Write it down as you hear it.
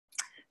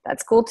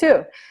That's cool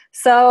too.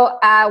 So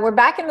we're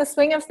back in the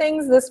swing of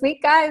things this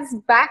week, guys.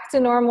 Back to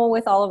normal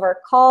with all of our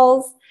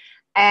calls.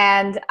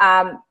 And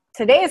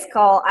today's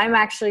call, I'm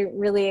actually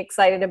really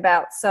excited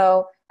about.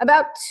 So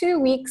about 2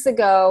 weeks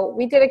ago,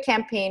 we did a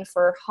campaign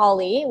for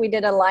Holly. We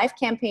did a live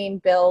campaign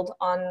build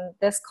on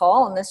this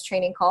call, on this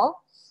training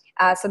call.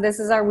 So this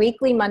is our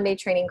weekly Monday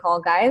training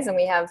call, guys. And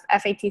we have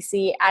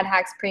FATC,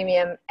 AdHacks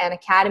Premium, and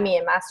Academy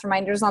and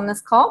Masterminders on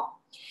this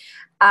call.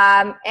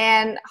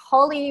 And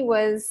Holly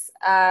was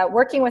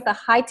working with a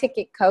high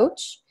ticket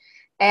coach,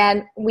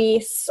 and we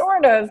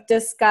sort of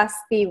discussed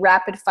the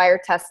rapid fire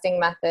testing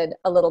method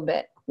a little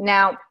bit.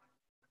 Now,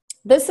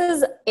 this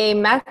is a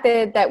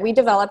method that we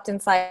developed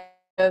inside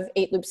of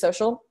 8 Loop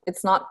Social.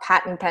 It's not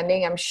patent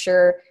pending. I'm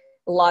sure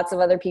lots of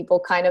other people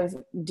kind of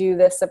do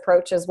this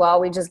approach as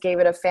well. We just gave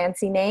it a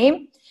fancy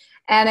name.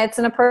 And it's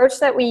an approach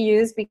that we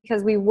use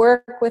because we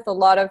work with a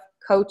lot of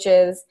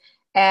coaches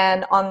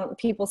and on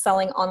people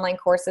selling online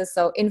courses.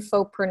 So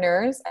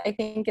infopreneurs, I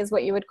think is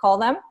what you would call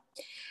them.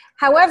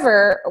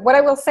 However, what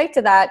I will say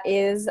to that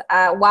is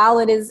while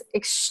it is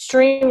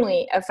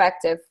extremely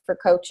effective for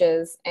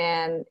coaches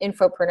and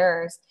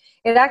infopreneurs,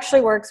 it actually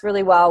works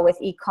really well with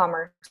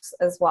e-commerce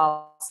as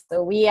well.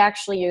 So we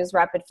actually use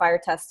rapid fire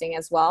testing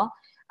as well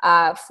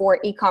for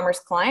e-commerce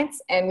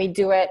clients, and we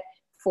do it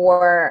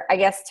for, I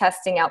guess,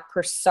 testing out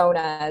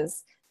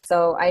personas.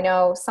 So I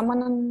know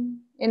someone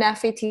in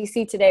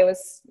FATC today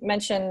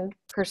mentioned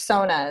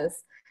personas,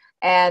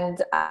 and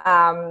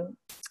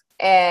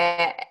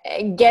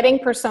getting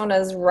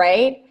personas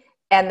right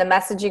and the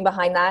messaging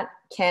behind that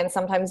can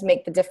sometimes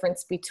make the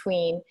difference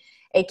between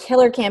a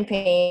killer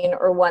campaign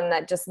or one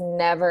that just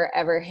never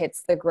ever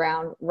hits the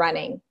ground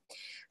running.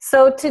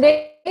 So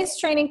today's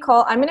training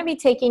call, I'm going to be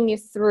taking you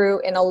through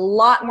in a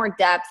lot more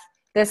depth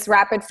this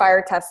rapid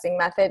fire testing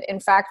method. In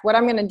fact, what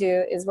I'm going to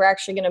do is we're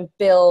actually going to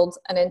build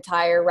an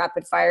entire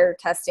rapid fire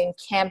testing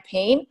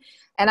campaign.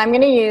 And I'm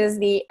going to use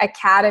the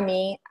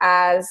Academy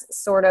as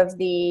sort of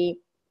the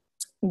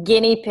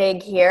guinea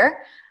pig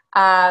here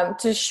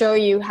to show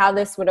you how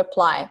this would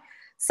apply.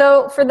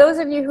 So for those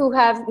of you who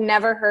have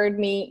never heard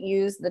me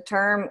use the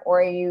term,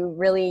 or you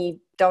really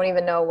don't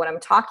even know what I'm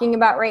talking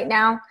about right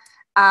now,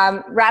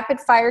 rapid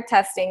fire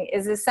testing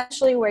is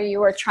essentially where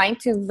you are trying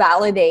to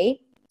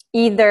validate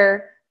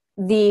either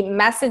the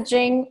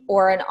messaging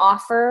or an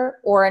offer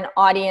or an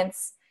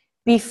audience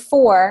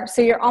before.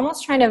 So you're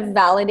almost trying to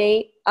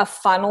validate a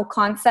funnel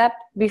concept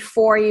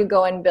before you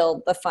go and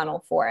build the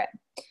funnel for it.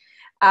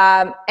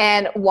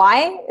 And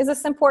why is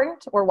this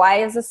important, or why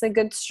is this a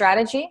good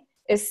strategy,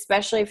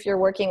 especially if you're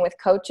working with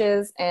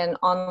coaches and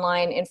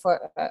online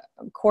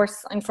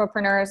course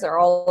infopreneurs or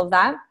all of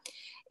that,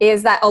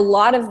 is that a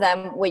lot of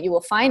them, what you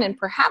will find, and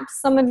perhaps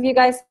some of you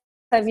guys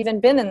have even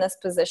been in this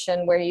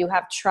position where you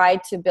have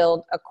tried to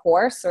build a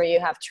course or you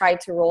have tried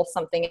to roll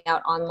something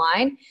out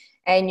online,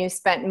 and you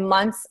spent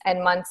months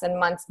and months and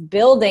months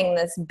building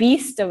this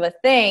beast of a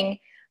thing.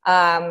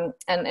 And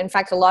in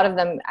fact, a lot of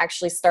them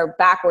actually start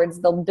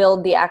backwards. They'll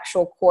build the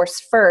actual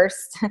course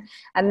first,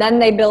 and then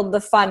they build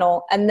the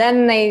funnel, and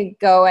then they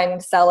go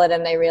and sell it,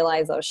 and they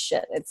realize, oh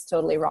shit, it's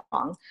totally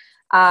wrong.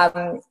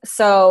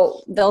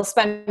 So they'll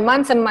spend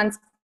months and months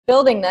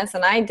building this,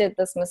 and I did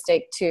this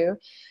mistake too,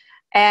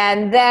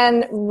 and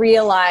then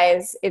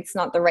realize it's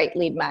not the right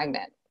lead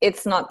magnet.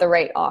 It's not the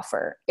right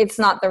offer. It's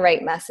not the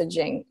right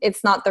messaging.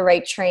 It's not the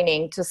right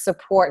training to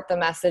support the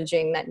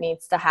messaging that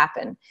needs to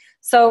happen.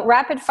 So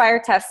rapid fire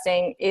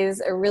testing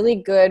is a really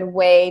good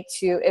way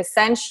to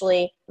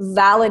essentially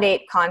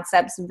validate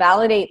concepts,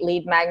 validate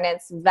lead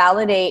magnets,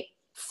 validate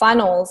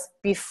funnels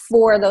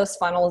before those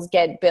funnels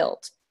get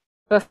built,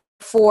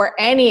 before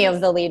any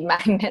of the lead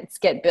magnets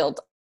get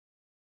built.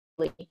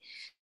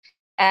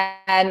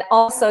 And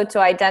also to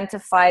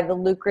identify the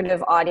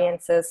lucrative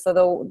audiences,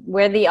 so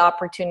where the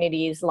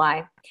opportunities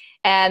lie.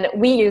 And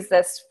we use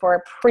this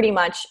for pretty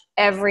much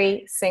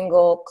every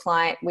single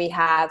client we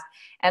have.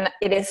 And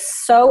it is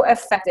so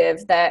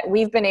effective that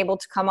we've been able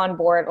to come on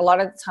board a lot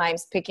of the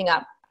times picking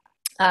up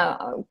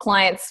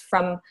clients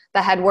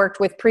that had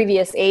worked with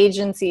previous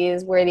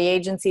agencies, where the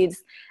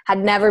agencies had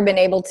never been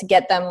able to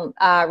get them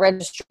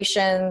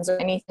registrations or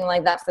anything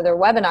like that for their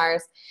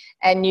webinars,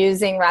 and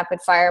using rapid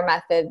fire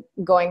method,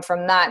 going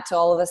from that to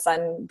all of a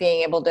sudden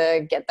being able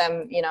to get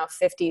them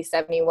 50,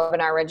 70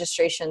 webinar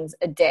registrations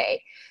a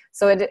day.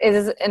 So it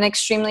is an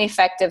extremely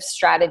effective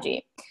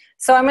strategy.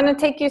 So I'm going to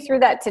take you through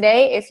that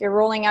today. If you're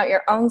rolling out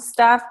your own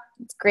stuff,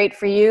 it's great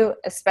for you,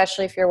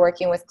 especially if you're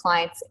working with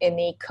clients in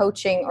the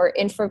coaching or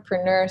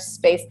infopreneur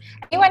space.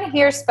 Anyone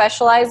here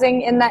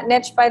specializing in that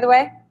niche, by the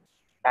way?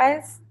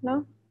 Guys?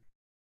 No?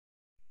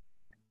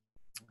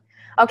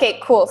 Okay,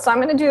 cool. So I'm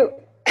going to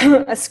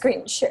do a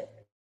screen share.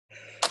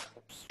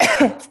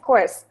 Of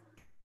course,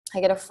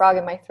 I get a frog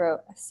in my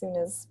throat as soon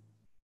as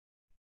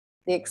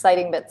the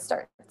exciting bit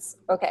starts.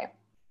 Okay.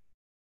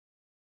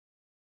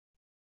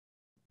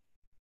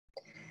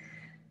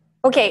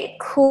 Okay,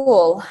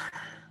 cool.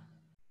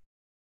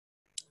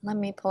 Let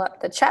me pull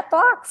up the chat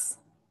box.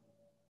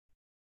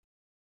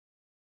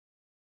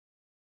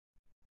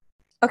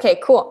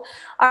 Okay, cool.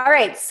 All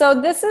right. So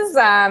this is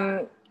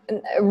a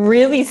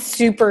really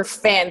super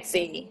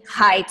fancy,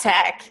 high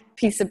tech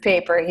piece of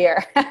paper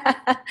here.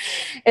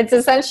 It's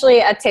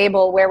essentially a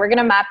table where we're going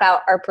to map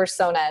out our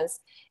personas.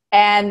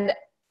 And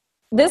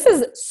this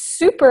is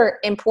super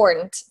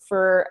important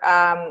for,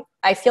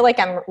 I feel like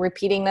I'm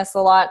repeating this a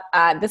lot.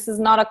 This is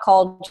not a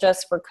call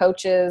just for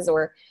coaches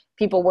or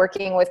people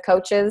working with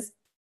coaches,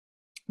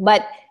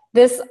 but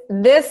this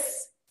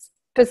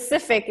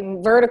specific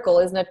vertical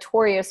is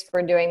notorious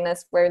for doing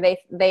this, where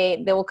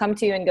they will come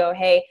to you and go,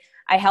 hey,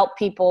 I help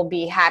people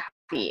be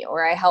happy,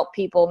 or I help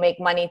people make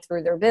money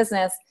through their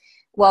business.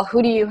 Well,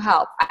 who do you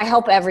help? I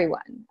help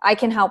everyone. I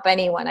can help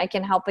anyone. I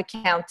can help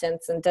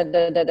accountants and da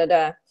da da da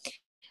da.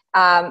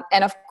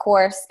 And of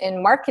course,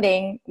 in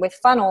marketing with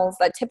funnels,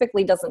 that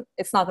typically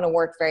it's not going to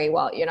work very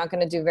well. You're not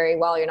going to do very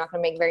well. You're not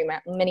going to make very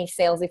many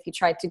sales if you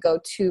try to go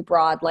too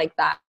broad like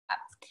that.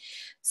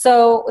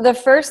 So the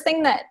first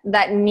thing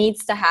that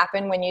needs to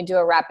happen when you do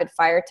a rapid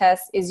fire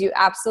test is you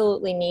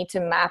absolutely need to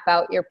map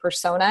out your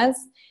personas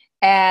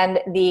and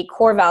the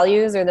core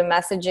values or the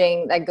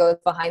messaging that goes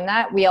behind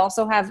that. We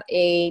also have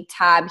a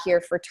tab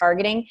here for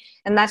targeting,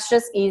 and that's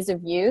just ease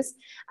of use.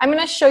 I'm going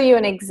to show you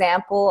an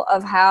example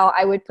of how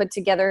I would put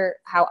together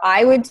how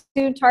I would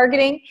do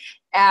targeting,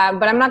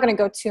 but I'm not going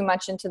to go too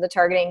much into the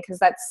targeting because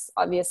that's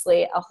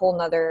obviously a whole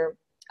nother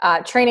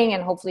training,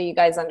 and hopefully you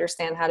guys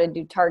understand how to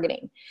do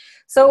targeting.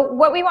 So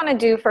what we want to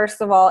do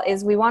first of all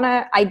is we want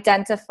to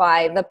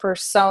identify the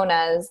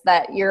personas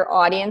that your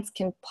audience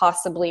can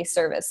possibly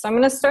service. So I'm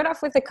going to start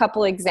off with a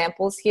couple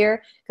examples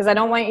here because I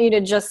don't want you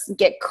to just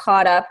get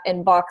caught up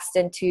and boxed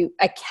into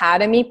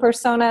academy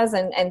personas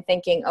and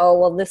thinking, oh,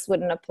 well, this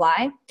wouldn't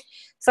apply.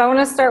 So I want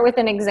to start with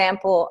an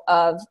example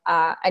of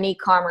an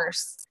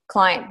e-commerce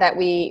client that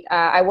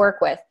I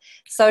work with.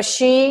 So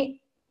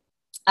she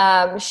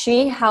has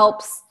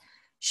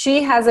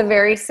a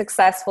very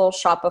successful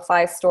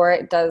Shopify store.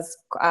 It does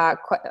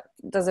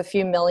a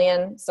few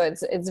million, so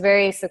it's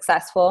very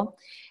successful.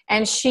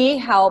 And she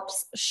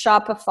helps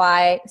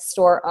Shopify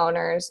store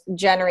owners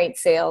generate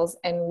sales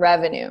and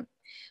revenue.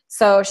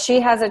 So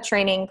she has a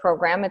training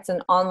program. It's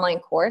an online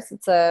course.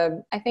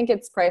 I think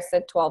it's priced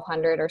at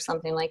 $1,200 or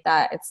something like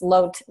that. It's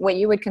what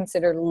you would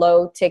consider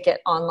low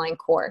ticket online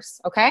course.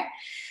 Okay.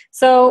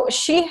 So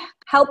she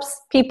helps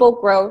people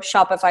grow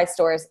Shopify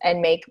stores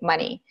and make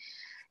money.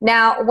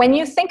 Now, when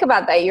you think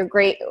about that, you're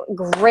great.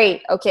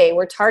 Okay,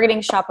 we're targeting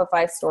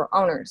Shopify store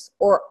owners.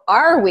 Or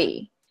are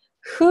we?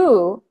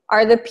 Who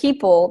are the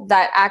people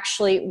that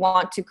actually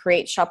want to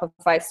create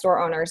Shopify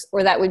store owners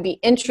or that would be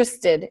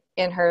interested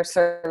in her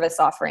service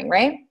offering,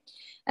 right?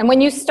 And when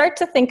you start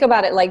to think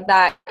about it like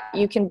that,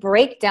 you can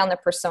break down the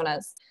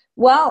personas.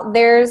 Well,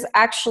 there's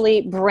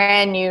actually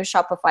brand new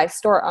Shopify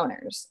store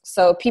owners.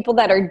 So people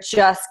that are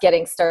just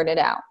getting started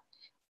out.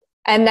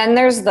 And then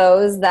there's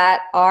those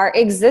that are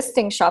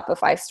existing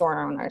Shopify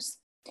store owners.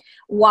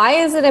 Why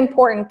is it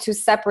important to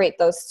separate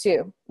those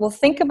two? Well,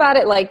 think about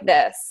it like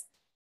this.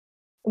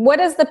 What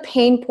is the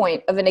pain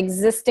point of an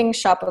existing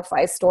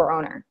Shopify store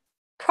owner?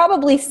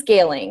 Probably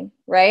scaling,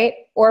 right?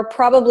 Or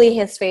probably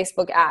his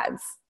Facebook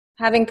ads,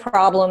 having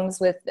problems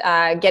with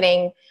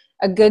getting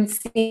a good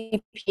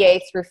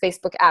CPA through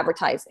Facebook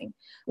advertising.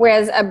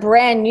 Whereas a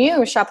brand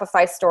new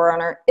Shopify store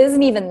owner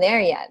isn't even there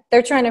yet.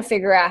 They're trying to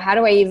figure out, how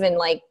do I even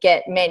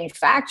get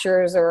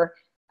manufacturers, or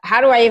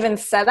how do I even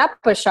set up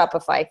a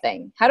Shopify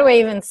thing? How do I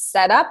even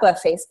set up a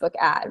Facebook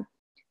ad?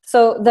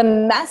 So the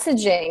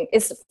messaging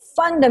is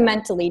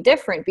fundamentally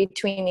different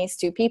between these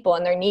two people,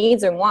 and their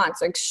needs and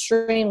wants are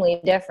extremely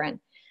different.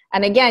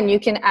 And again, you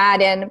can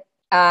add in,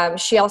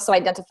 she also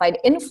identified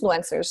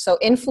influencers. So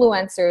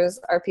influencers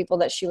are people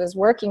that she was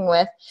working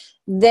with.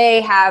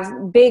 They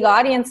have big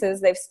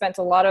audiences. They've spent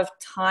a lot of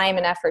time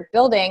and effort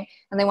building,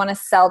 and they want to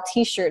sell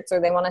t-shirts or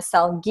they want to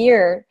sell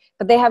gear,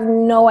 but they have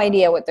no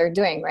idea what they're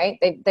doing, right?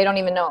 They don't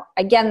even know.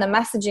 Again, the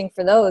messaging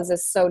for those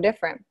is so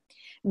different.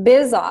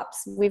 Biz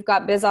ops. We've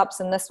got biz ops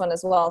in this one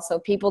as well. So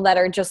people that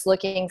are just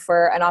looking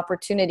for an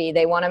opportunity.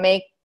 They want to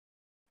make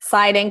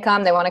side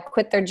income. They want to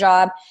quit their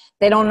job.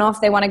 They don't know if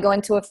they want to go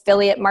into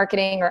affiliate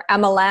marketing or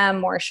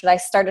MLM, or should I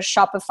start a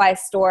Shopify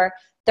store?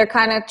 They're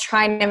kind of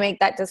trying to make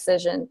that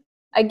decision.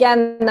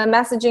 Again, the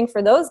messaging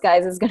for those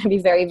guys is going to be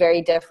very,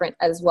 very different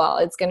as well.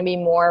 It's going to be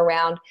more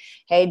around,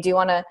 hey, do you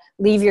want to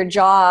leave your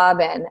job?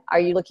 And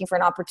are you looking for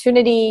an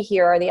opportunity?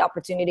 Here are the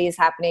opportunities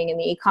happening in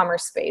the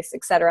e-commerce space,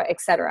 et cetera,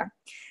 et cetera.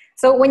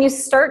 So when you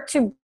start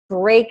to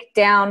break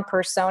down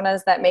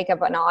personas that make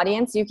up an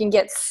audience, you can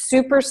get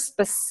super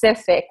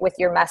specific with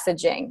your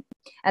messaging.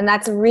 And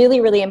that's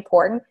really, really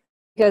important,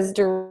 because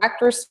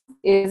direct response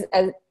is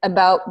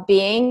about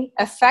being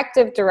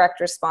effective. Direct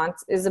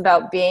response is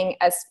about being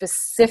as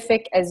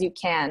specific as you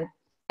can.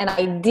 And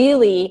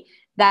ideally,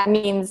 that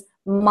means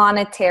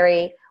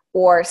monetary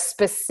or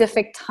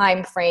specific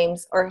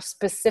timeframes or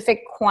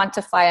specific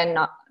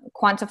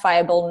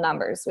quantifiable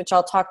numbers, which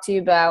I'll talk to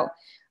you about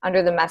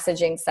under the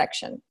messaging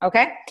section.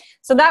 Okay,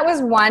 so that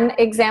was one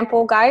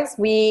example, guys.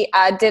 We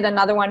did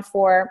another one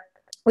for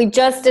We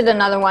just did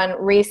another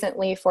one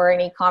recently for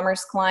an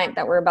e-commerce client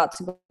that we're about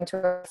to go into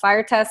a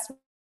fire test.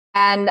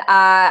 And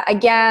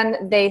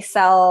again, they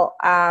sell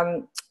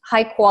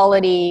high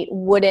quality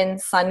wooden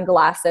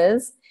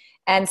sunglasses.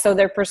 And so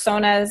their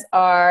personas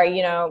are,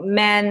 you know,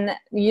 men,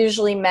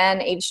 usually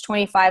men aged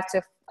 25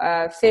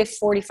 to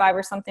 45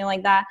 or something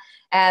like that.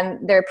 And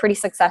they're pretty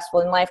successful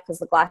in life because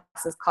the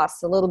glasses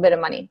cost a little bit of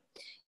money.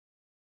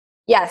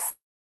 Yes,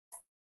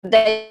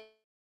 they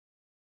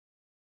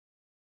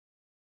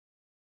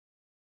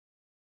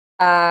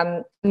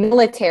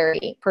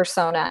military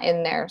persona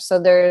in there. So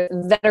there's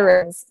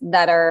veterans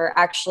that are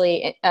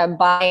actually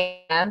buying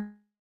a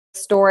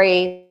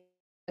story,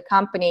 the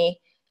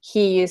company,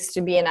 he used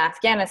to be in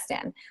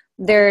Afghanistan.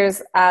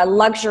 There's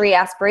luxury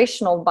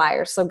aspirational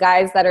buyers. So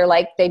guys that are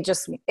like,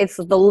 it's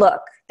the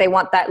look. They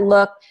want that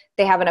look.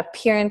 They have an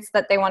appearance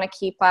that they want to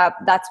keep up.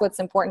 That's what's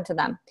important to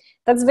them.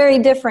 That's very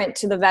different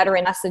to the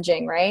veteran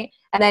messaging, right?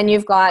 And then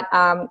you've got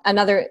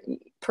another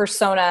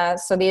persona,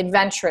 so the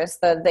adventurous,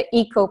 the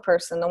eco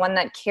person, the one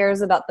that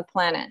cares about the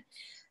planet.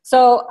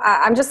 So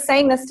I'm just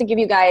saying this to give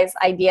you guys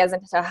ideas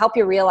and to help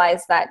you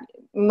realize that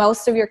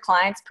most of your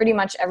clients, pretty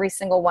much every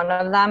single one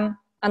of them,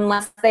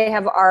 unless they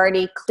have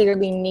already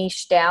clearly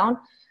niched down,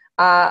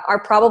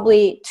 are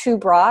probably too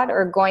broad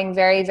or going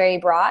very, very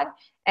broad.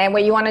 And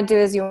what you want to do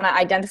is you want to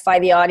identify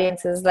the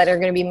audiences that are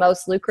going to be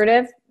most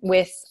lucrative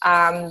with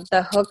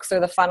the hooks or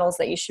the funnels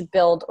that you should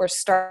build, or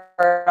start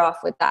off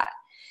with that.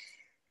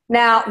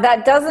 Now,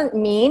 that doesn't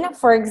mean,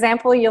 for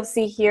example, you'll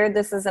see here,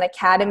 this is an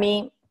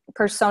academy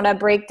persona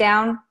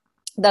breakdown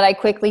that I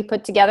quickly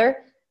put together.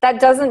 That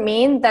doesn't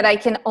mean that I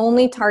can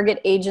only target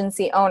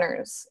agency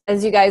owners.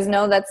 As you guys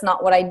know, that's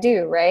not what I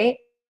do, right?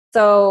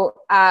 So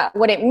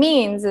what it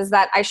means is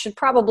that I should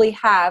probably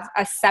have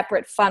a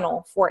separate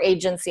funnel for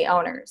agency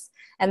owners.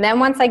 And then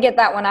once I get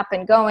that one up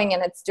and going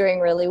and it's doing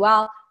really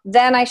well,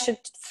 then I should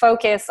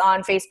focus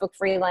on Facebook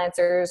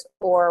freelancers,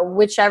 or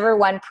whichever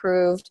one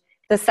proved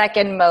the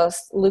second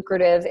most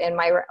lucrative in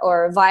my,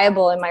 or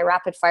viable in my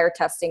rapid fire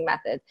testing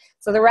method.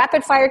 So the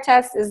rapid fire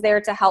test is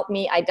there to help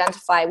me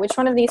identify which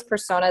one of these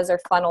personas or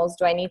funnels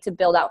do I need to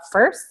build out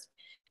first,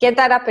 get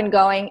that up and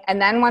going,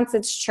 and then once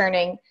it's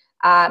churning,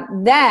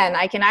 then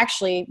I can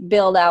actually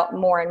build out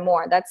more and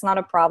more. That's not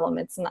a problem.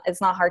 It's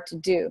not hard to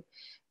do,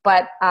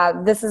 but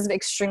this is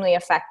extremely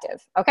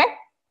effective. Okay,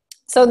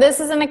 so this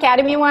is an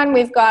academy one.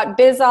 We've got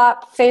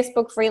BizOp,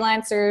 Facebook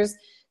freelancers,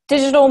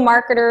 digital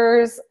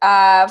marketers.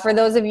 For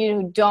those of you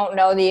who don't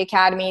know the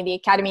Academy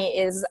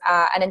is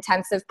an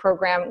intensive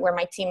program where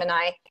my team and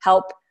I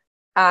help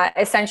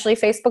essentially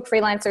Facebook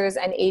freelancers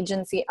and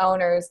agency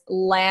owners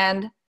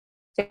land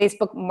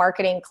Facebook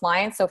marketing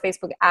clients, so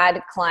Facebook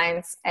ad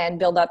clients, and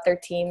build up their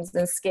teams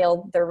and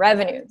scale their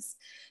revenues.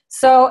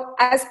 So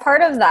as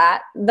part of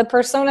that, the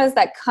personas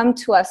that come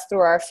to us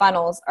through our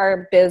funnels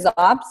are biz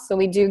ops. So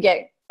we do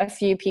get a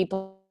few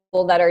people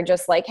that are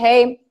just like,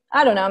 hey,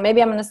 I don't know,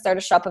 maybe I'm going to start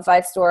a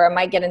Shopify store. I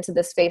might get into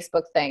this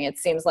Facebook thing. It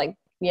seems like,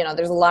 you know,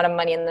 there's a lot of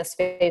money in this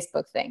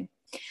Facebook thing.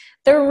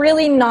 They're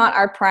really not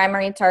our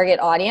primary target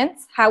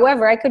audience.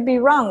 However, I could be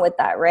wrong with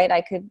that, right?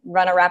 I could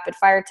run a rapid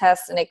fire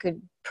test and it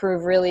could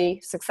prove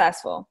really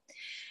successful.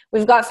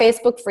 We've got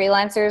Facebook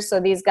freelancers. So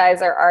these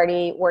guys are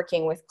already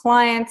working with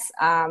clients.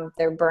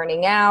 They're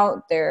burning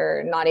out.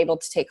 They're not able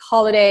to take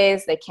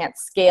holidays. They can't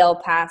scale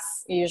past,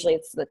 usually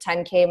it's the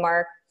 10K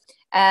mark,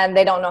 and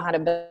they don't know how to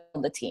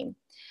build a team.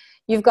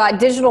 You've got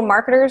digital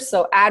marketers,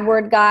 so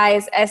AdWord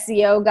guys,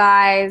 SEO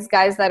guys,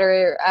 guys that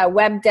are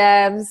web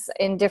devs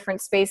in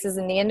different spaces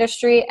in the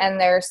industry,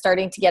 and they're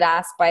starting to get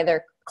asked by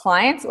their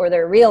clients, or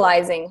they're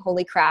realizing,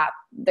 holy crap,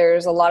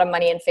 there's a lot of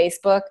money in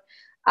Facebook.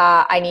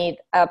 I need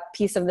a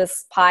piece of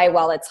this pie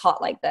while it's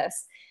hot like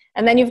this.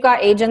 And then you've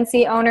got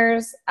agency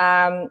owners,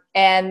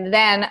 and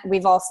then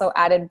we've also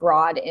added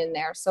broad in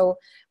there. So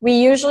we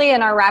usually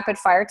in our rapid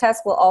fire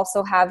test will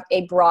also have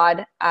a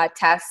broad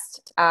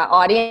test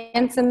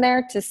audience in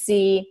there to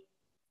see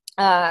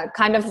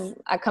kind of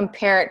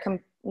compare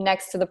it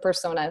next to the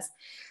personas.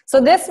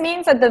 So this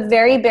means at the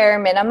very bare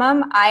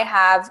minimum, I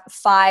have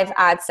 5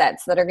 ad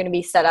sets that are going to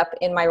be set up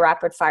in my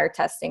rapid fire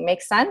testing.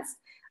 Makes sense?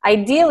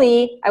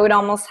 Ideally, I would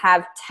almost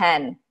have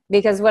 10,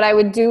 because what I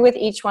would do with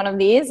each one of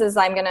these is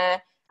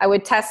I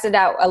would test it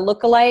out a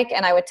lookalike,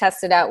 and I would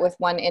test it out with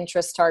one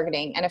interest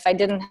targeting. And if I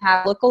didn't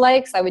have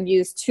lookalikes, I would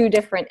use 2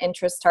 different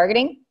interest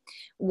targeting.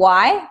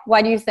 Why?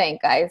 Why do you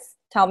think, guys?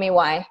 Tell me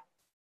why.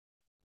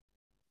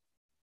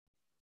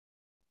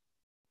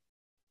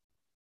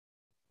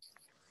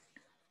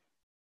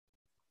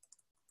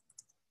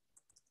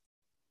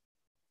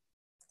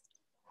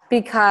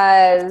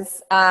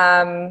 Because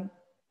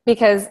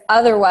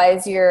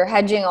otherwise you're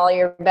hedging all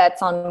your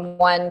bets on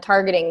one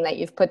targeting that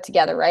you've put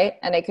together, right?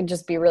 And it could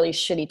just be really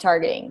shitty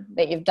targeting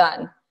that you've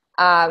done.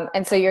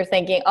 And so you're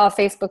thinking, oh,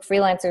 Facebook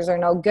freelancers are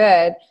no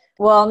good.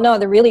 Well, no,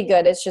 they're really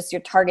good. It's just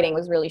your targeting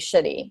was really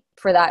shitty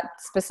for that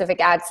specific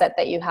ad set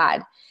that you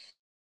had.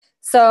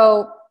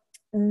 So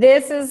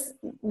this is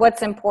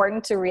what's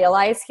important to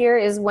realize here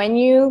is when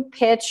you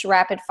pitch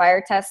rapid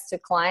fire tests to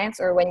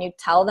clients, or when you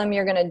tell them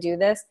you're going to do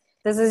this,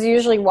 This is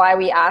usually why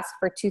we ask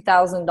for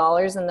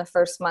 $2,000 in the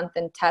first month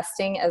in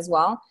testing as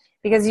well,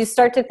 because you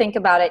start to think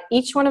about it.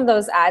 Each one of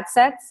those ad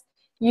sets,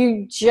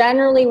 you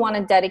generally want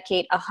to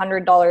dedicate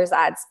 $100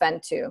 ad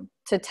spend to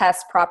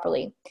test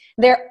properly.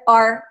 There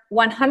are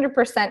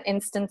 100%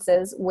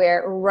 instances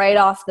where right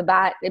off the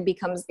bat, it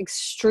becomes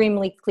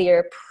extremely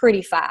clear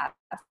pretty fast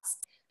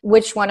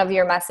which one of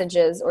your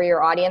messages or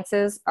your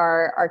audiences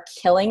are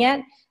killing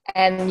it.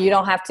 And you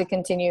don't have to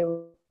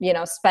continue,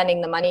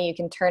 spending the money. You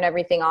can turn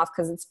everything off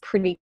because it's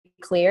pretty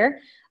clear.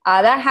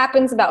 That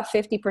happens about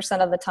 50%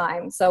 of the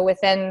time. So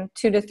within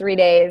 2 to 3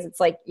 days, it's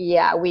like,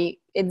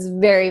 it's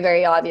very,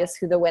 very obvious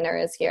who the winner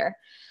is here.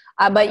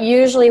 But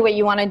usually what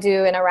you want to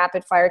do in a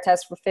rapid fire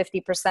test for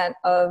 50%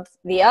 of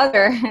the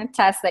other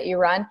tests that you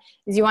run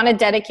is you want to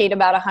dedicate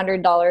about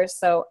 $100.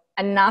 So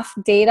enough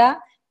data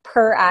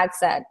per ad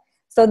set.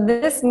 So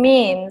this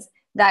means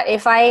that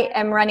if I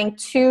am running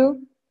 2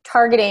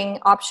 targeting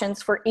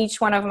options for each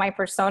one of my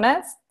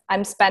personas,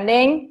 I'm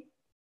spending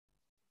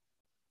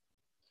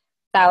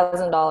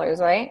 $1,000,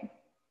 right?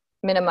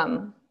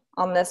 Minimum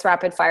on this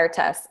rapid fire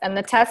test. And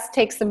the test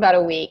takes about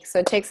a week. So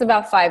it takes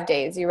about 5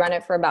 days. You run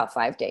it for about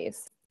 5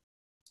 days.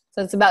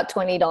 So it's about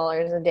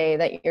 $20 a day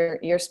that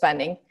you're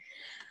spending.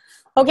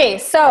 Okay,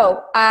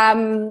 so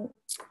I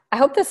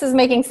hope this is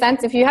making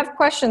sense. If you have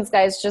questions,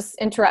 guys, just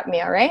interrupt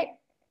me, all right?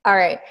 All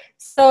right,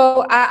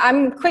 so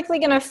I'm quickly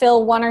going to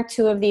fill 1 or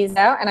 2 of these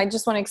out, and I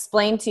just want to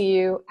explain to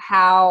you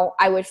how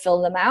I would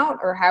fill them out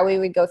or how we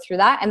would go through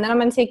that. And then I'm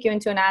going to take you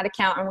into an ad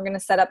account, and we're going to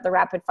set up the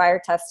rapid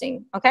fire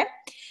testing, okay?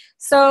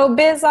 So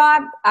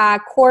BizOp,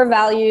 core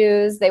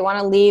values, they want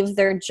to leave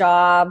their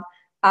job.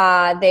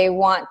 They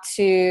want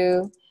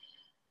to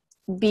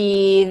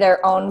be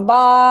their own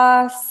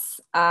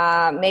boss.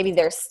 Maybe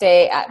they're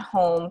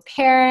stay-at-home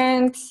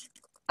parent,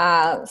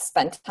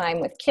 spend time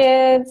with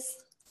kids.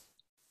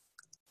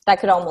 That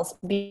could almost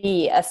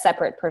be a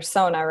separate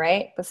persona,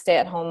 right? The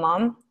stay-at-home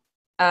mom,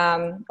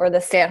 or the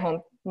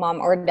stay-at-home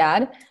mom or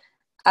dad.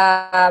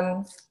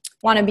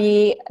 Want to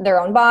be their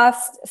own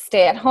boss,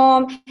 stay at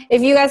home.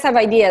 If you guys have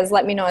ideas,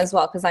 let me know as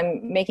well, because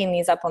I'm making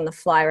these up on the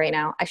fly right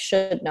now. I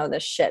should know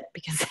this shit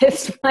because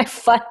it's my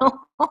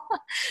funnel.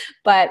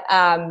 But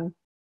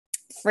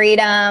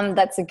freedom,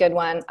 that's a good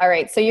one. All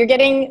right, so you're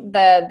getting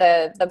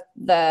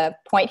the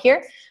point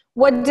here.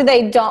 What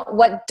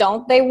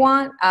don't they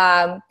want?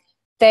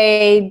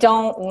 They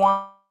don't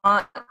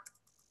want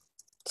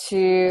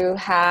to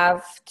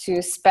have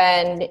to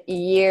spend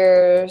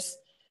years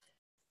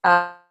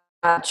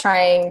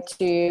trying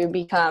to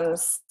become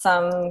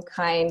some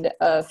kind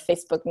of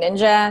Facebook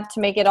ninja to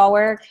make it all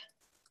work.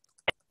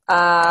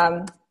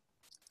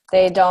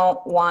 They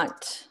don't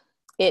want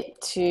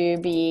it to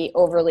be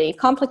overly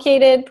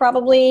complicated,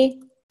 probably.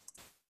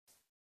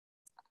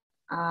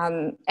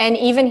 And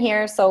even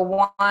here, so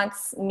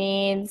wants,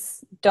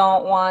 needs,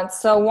 don't want.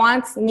 So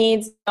wants,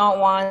 needs, don't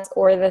want,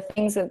 or the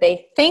things that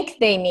they think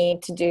they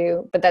need to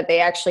do, but that they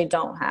actually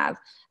don't have.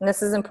 And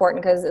this is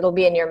important because it'll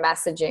be in your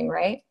messaging,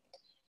 right?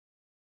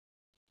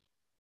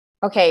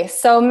 Okay,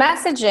 so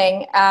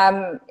messaging,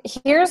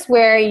 here's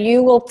where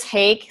you will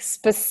take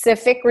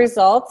specific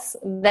results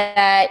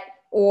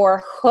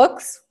or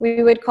hooks,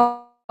 we would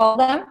call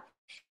them,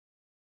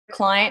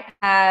 client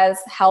has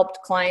helped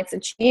clients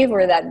achieve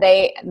or that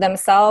they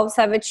themselves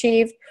have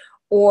achieved,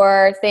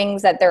 or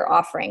things that they're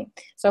offering.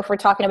 So if we're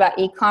talking about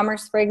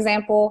e-commerce, for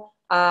example,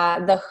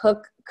 the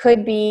hook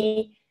could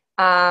be,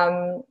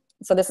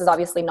 so this is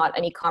obviously not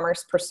an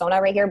e-commerce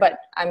persona right here, but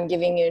I'm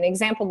giving you an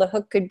example. The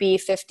hook could be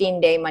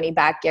 15-day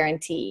money-back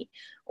guarantee,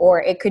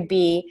 or it could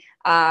be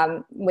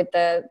with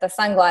the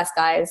sunglass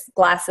guys,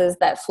 glasses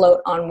that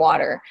float on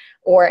water.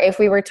 Or if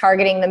we were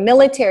targeting the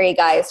military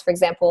guys, for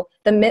example,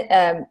 the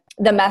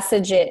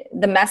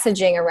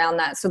messaging around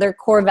that. So their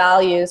core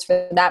values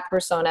for that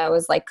persona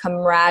was like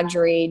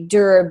camaraderie,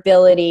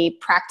 durability,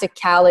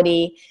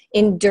 practicality,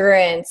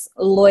 endurance,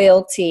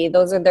 loyalty.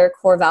 Those are their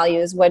core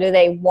values. What do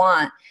they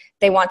want?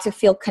 They want to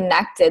feel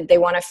connected. They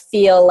want to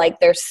feel like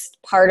they're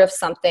part of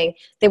something.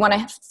 They want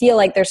to feel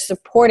like they're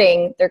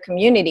supporting their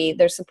community.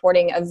 They're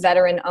supporting a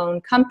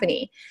veteran-owned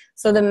company.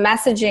 So the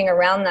messaging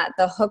around that,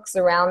 the hooks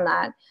around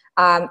that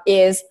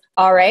is,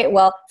 all right,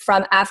 well,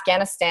 from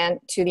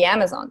Afghanistan to the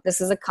Amazon. This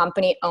is a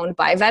company owned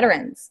by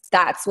veterans.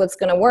 That's what's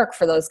going to work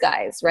for those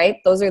guys, right?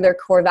 Those are their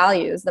core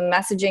values. The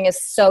messaging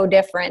is so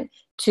different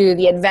to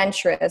the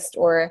adventurist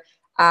or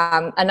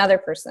another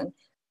person.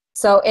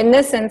 So in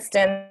this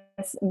instance,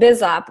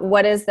 BizOp,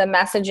 what is the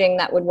messaging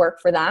that would work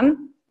for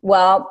them?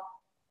 Well,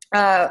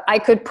 I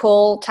could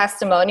pull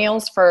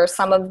testimonials for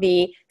some of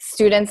the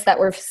students that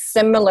were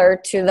similar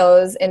to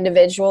those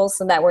individuals,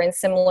 so that were in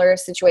similar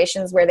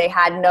situations where they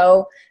had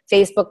no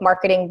Facebook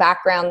marketing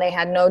background, they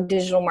had no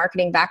digital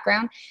marketing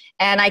background,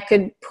 and I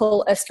could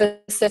pull a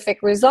specific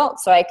result.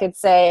 So I could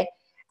say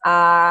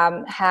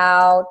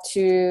how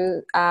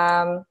to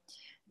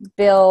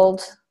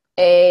build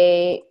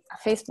a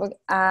Facebook,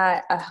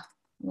 I'm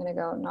going to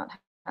go not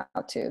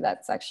how to,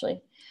 that's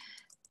actually,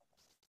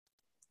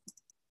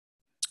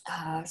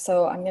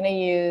 So I'm going to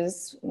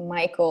use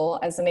Michael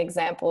as an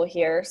example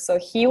here. So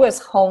he was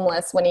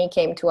homeless when he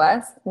came to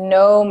us,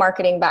 no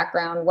marketing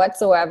background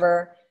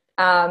whatsoever.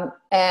 And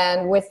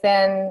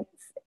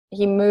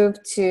he moved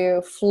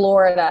to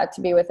Florida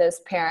to be with his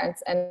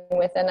parents. And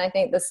within, I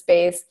think, the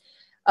space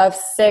of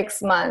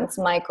 6 months,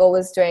 Michael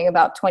was doing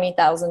about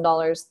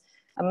 $20,000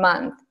 a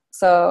month.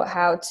 So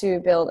how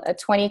to build a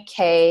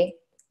 20K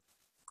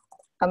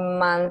a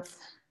month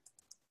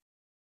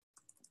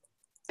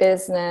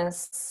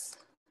business.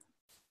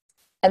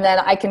 And then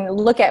I can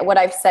look at what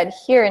I've said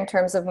here in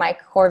terms of my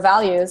core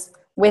values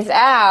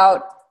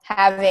without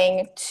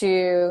having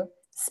to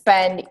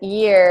spend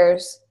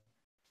years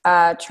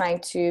trying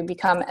to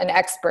become an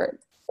expert.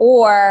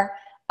 Or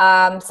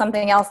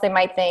something else they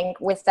might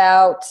think,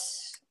 without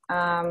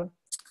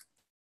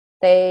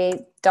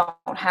they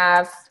don't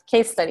have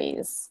case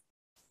studies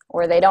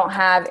or they don't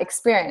have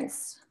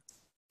experience.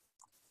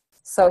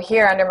 So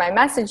here under my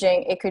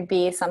messaging, it could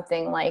be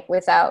something like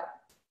without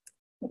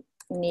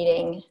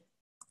needing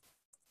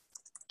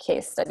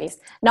case studies.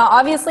 Now,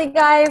 obviously,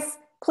 guys,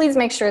 please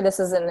make sure this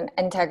is in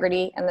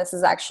integrity and this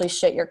is actually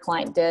shit your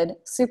client did.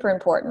 Super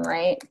important,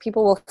 right?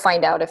 People will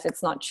find out if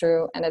it's not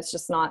true, and it's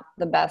just not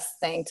the best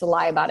thing to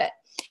lie about it.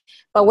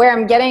 But where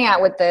I'm getting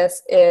at with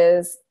this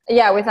is,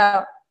 yeah,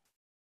 without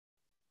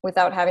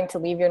having to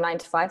leave your 9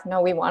 to 5.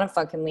 No, we want to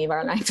fucking leave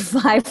our 9 to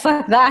 5.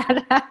 Fuck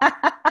that.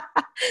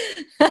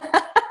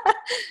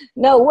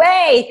 No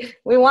way.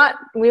 We want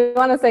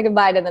to say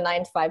goodbye to the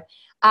 9 to 5.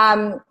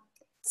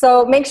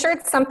 So make sure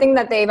it's something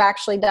that they've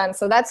actually done.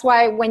 So that's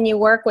why when you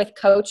work with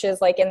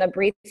coaches, like in the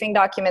briefing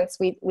documents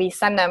we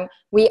send them,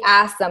 we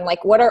ask them,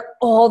 like, what are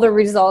all the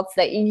results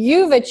that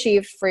you've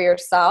achieved for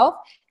yourself?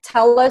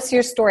 Tell us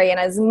your story in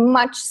as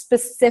much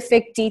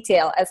specific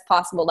detail as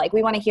possible. Like,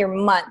 we want to hear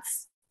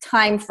months,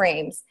 time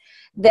frames,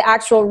 the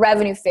actual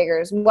revenue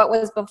figures, what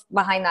was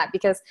behind that.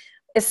 Because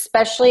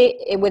especially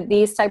with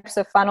these types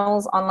of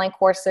funnels, online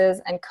courses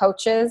and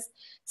coaches,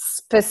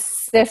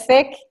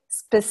 specific,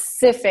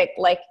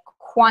 like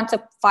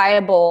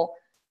quantifiable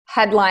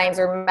headlines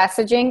or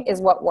messaging is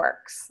what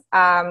works.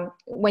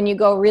 When you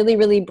go really,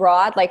 really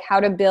broad, like how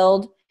to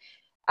build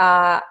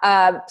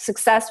a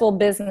successful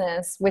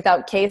business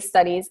without case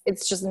studies,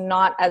 it's just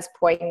not as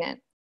poignant.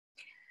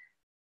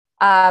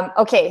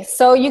 Okay,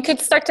 so you could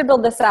start to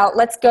build this out.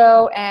 Let's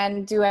go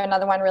and do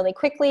another one really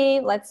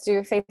quickly. Let's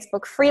do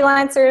Facebook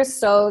freelancers.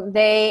 So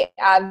their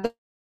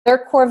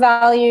core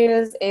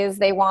values is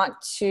they want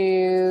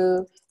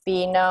to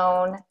be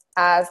known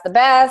as the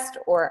best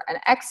or an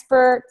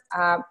expert,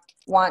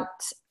 want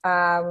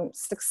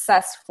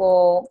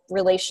successful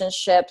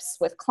relationships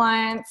with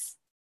clients,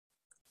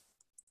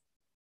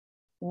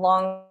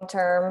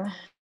 long-term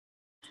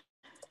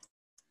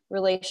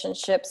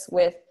relationships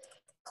with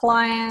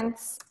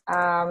clients.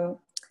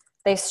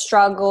 They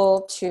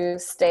struggle to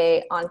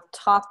stay on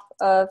top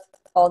of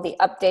all the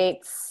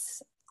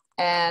updates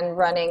and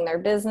running their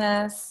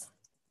business.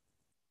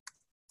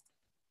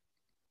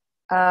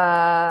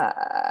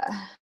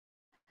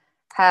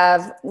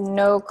 Have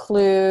no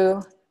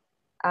clue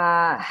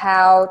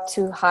how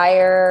to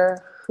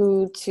hire,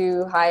 who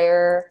to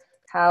hire,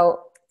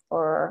 how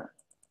or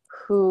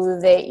who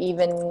they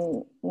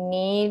even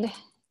need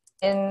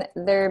in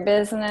their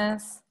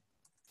business.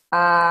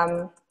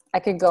 I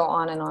could go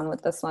on and on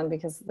with this one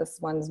because this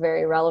one's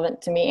very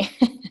relevant to me.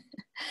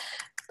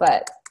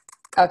 But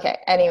okay,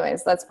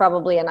 anyways, that's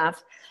probably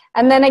enough.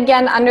 And then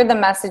again, under the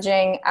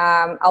messaging,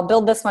 I'll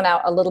build this one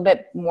out a little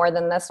bit more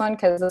than this one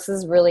because this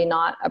is really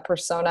not a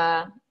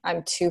persona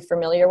I'm too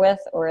familiar with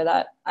or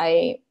that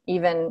I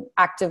even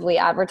actively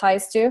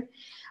advertise to.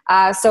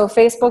 So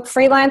Facebook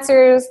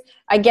freelancers,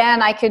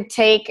 again, I could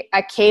take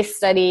a case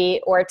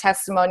study or a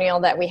testimonial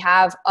that we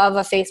have of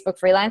a Facebook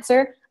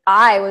freelancer.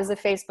 I was a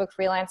Facebook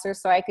freelancer,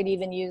 so I could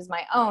even use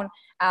my own.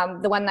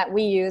 The one that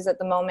we use at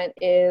the moment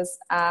is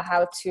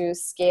how to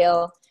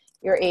scale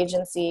your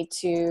agency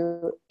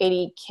to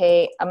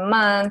 80K a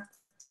month,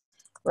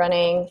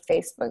 running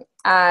Facebook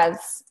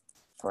ads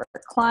for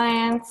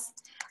clients.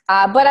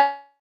 But I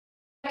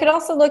could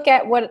also look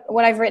at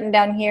what I've written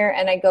down here,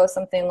 and I go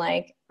something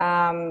like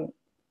how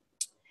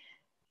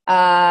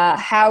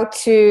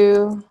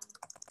to,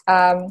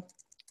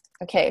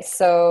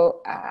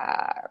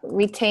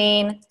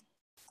 retain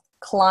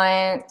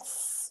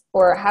clients,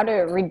 or how to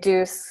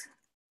reduce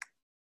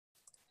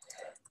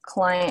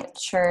client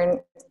churn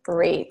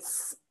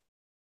rates.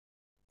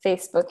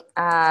 Facebook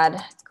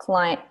ad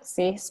client,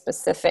 see,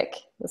 specific,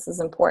 this is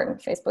important,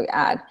 Facebook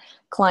ad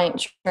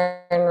client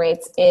churn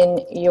rates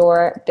in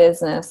your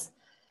business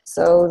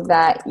so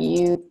that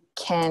you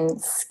can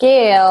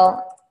scale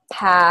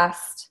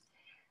past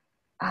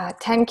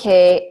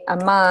 10K a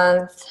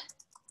month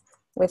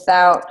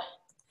without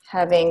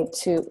having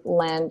to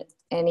land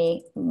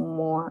any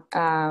more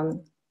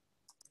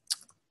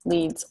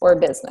leads or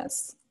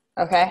business.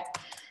 Okay,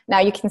 now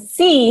you can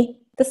see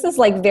this is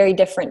like very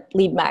different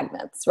lead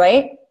magnets,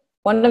 right?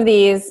 One of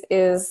these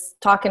is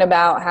talking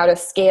about how to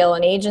scale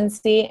an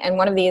agency, and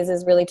one of these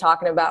is really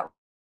talking about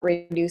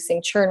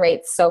reducing churn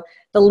rates. So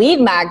the lead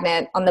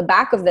magnet on the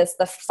back of this,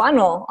 the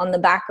funnel on the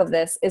back of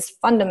this is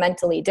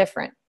fundamentally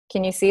different.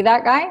 Can you see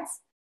that, guys?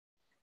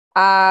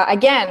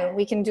 Again,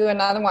 we can do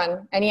another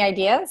one. Any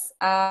ideas?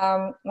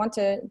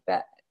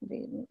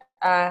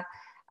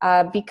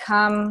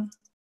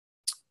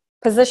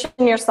 Position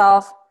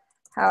yourself,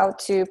 how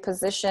to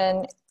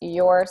position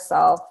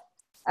yourself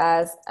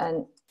as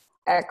an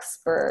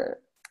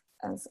expert,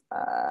 as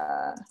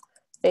a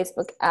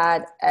Facebook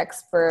ad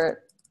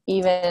expert,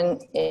 even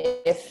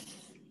if,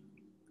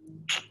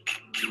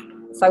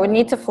 so I would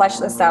need to flesh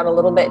this out a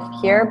little bit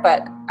here,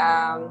 but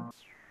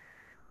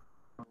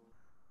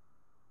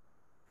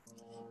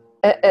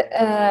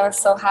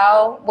so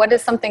what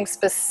is something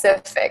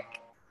specific?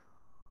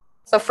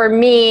 So for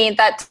me,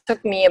 that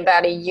took me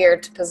about a year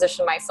to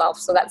position myself.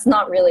 So that's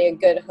not really a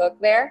good hook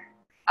there.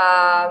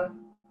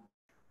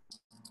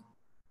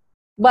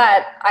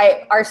 But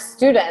our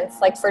students,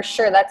 like for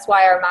sure, that's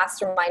why our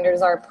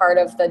masterminders are part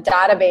of the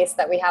database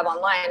that we have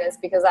online, is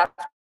because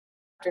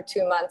after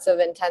 2 months of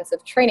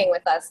intensive training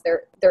with us,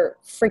 they're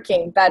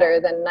freaking better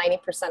than 90%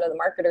 of the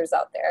marketers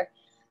out there.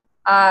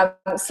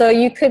 So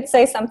you could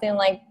say something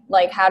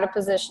like how to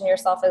position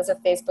yourself as a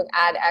Facebook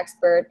ad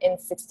expert in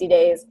 60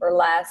 days or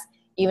less,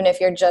 even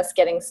if you're just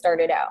getting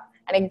started out.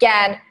 And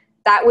again,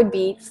 that would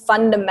be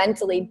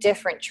fundamentally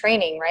different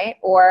training, right?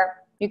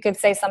 Or you could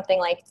say something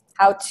like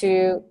how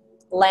to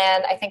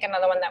land. I think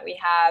another one that we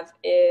have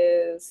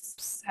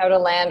is how to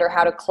land or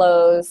how to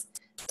close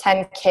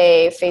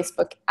 10K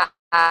Facebook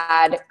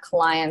ad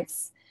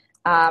clients,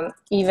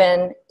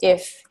 even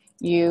if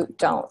you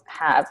don't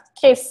have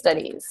case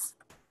studies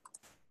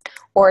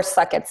or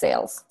suck at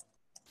sales.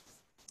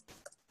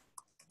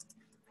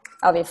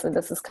 Obviously,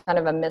 this is kind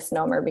of a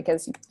misnomer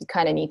because you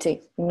kind of need to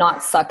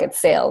not suck at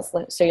sales.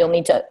 So you'll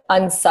need to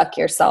unsuck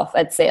yourself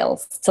at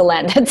sales to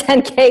land a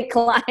 10K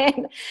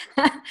client.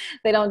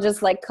 They don't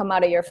just like come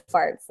out of your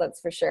farts, that's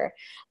for sure.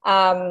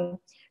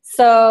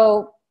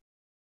 So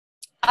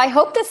I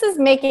hope this is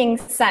making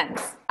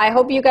sense. I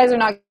hope you guys are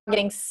not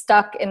getting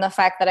stuck in the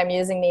fact that I'm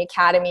using the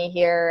academy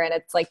here and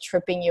it's like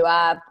tripping you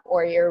up,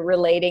 or you're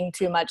relating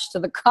too much to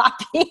the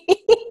copy.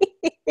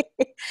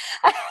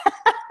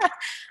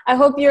 I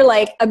hope you're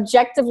like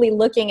objectively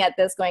looking at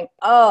this going,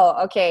 oh,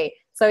 okay.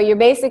 So you're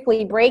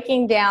basically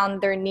breaking down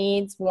their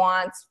needs,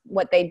 wants,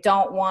 what they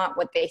don't want,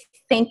 what they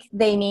think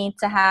they need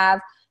to have,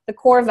 the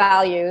core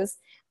values.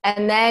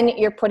 And then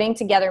you're putting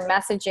together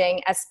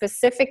messaging as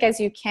specific as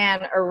you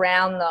can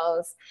around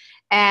those.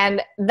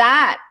 And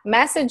that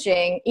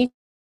messaging, each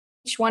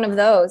one of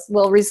those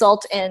will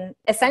result in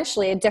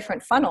essentially a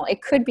different funnel.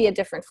 It could be a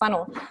different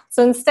funnel.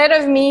 So instead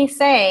of me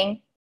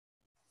saying,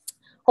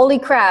 holy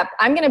crap,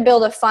 I'm going to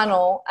build a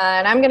funnel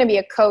and I'm going to be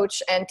a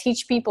coach and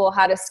teach people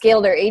how to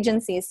scale their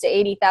agencies to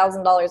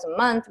 $80,000 a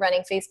month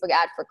running Facebook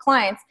ad for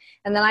clients,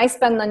 and then I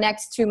spend the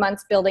next 2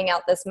 months building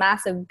out this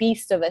massive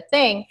beast of a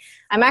thing,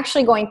 I'm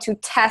actually going to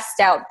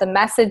test out the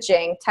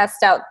messaging,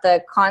 test out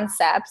the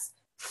concepts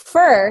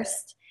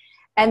first.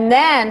 And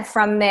then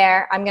from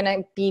there, I'm going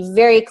to be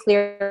very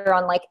clear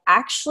on like,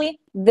 actually,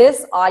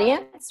 this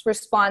audience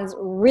responds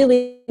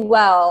really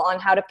well on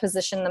how to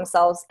position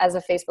themselves as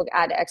a Facebook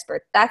ad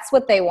expert. That's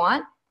what they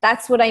want.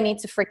 That's what I need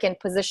to freaking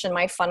position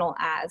my funnel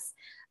as.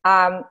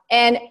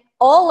 And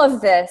all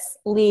of this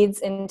leads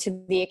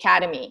into the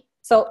academy.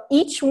 So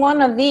each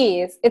one of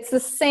these, it's the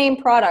same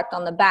product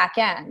on the back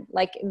end.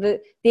 Like the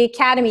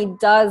academy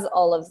does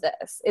all of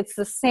this. It's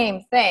the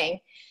same thing.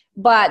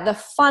 But the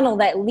funnel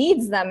that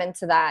leads them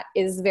into that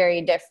is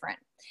very different.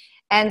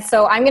 And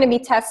so I'm going to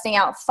be testing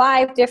out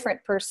 5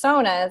 different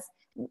personas,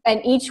 and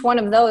each one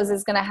of those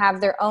is going to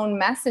have their own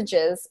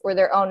messages or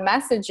their own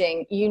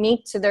messaging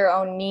unique to their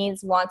own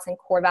needs, wants, and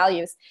core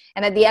values.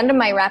 And at the end of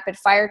my rapid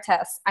fire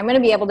test, I'm going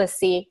to be able to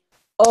see,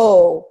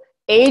 oh,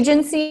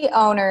 agency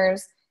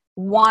owners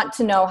want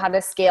to know how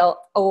to scale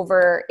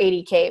over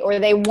 80K, or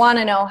they want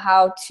to know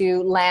how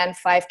to land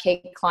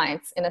 5K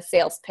clients in a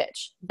sales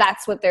pitch.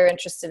 That's what they're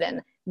interested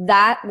in.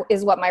 That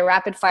is what my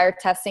rapid fire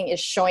testing is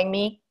showing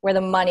me where the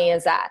money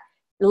is at.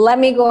 Let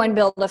me go and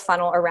build a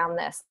funnel around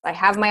this. I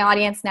have my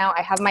audience now.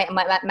 I have my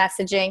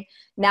messaging.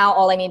 Now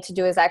all I need to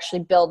do is actually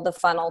build the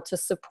funnel to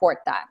support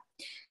that.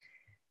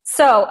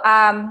 So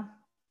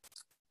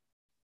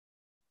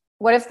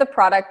what if the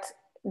product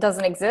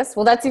doesn't exist?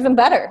 Well, that's even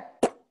better.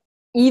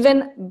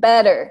 Even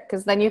better,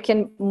 because then you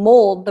can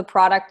mold the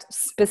product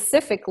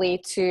specifically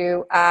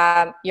to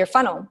your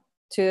funnel,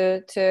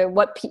 to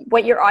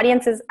what your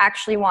audiences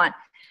actually want.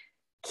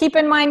 Keep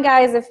in mind,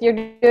 guys, if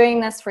you're doing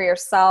this for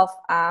yourself,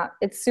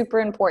 it's super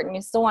important.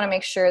 You still want to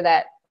make sure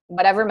that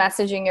whatever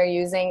messaging you're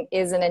using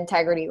is in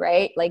integrity,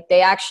 right? Like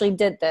they actually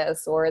did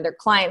this, or their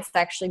clients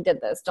actually did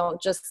this. Don't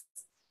just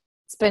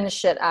spin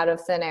shit out of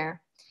thin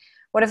air.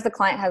 What if the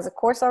client has a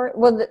course already?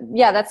 Well,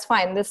 yeah, that's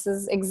fine. This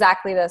is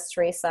exactly this,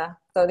 Teresa.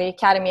 So the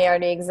academy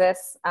already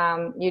exists.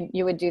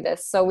 You would do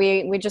this. So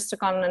we just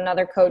took on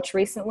another coach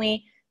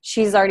recently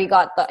She's already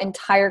got the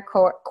entire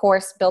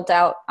course built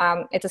out.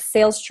 It's a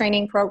sales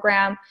training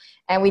program,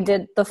 and we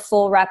did the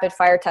full rapid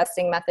fire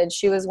testing method.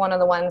 She was one of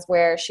the ones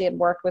where she had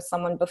worked with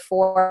someone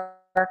before,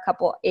 a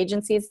couple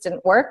agencies,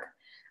 didn't work.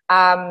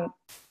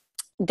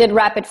 Did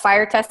rapid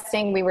fire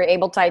testing. We were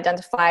able to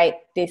identify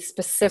the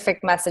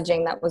specific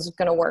messaging that was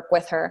going to work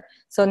with her.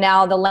 So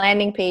now the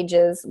landing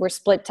pages, we're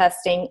split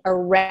testing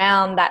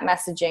around that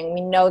messaging.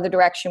 We know the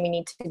direction we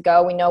need to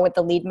go. We know what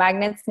the lead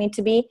magnets need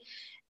to be.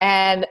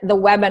 And the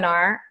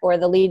webinar or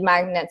the lead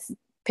magnets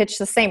pitch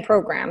the same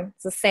program.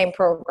 It's the same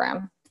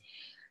program.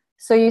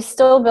 So you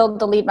still build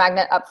the lead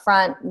magnet up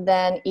front,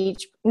 then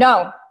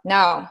you're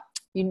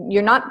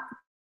not.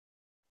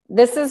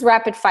 This is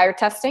rapid fire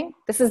testing.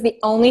 This is the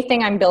only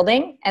thing I'm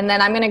building. And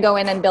then I'm going to go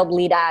in and build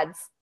lead ads.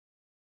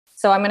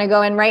 So I'm going to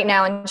go in right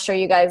now and show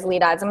you guys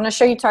lead ads. I'm going to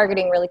show you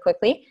targeting really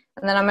quickly.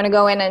 And then I'm going to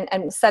go in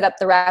and set up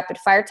the rapid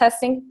fire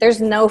testing.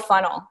 There's no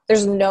funnel.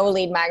 There's no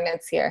lead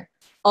magnets here.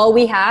 All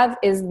we have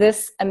is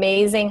this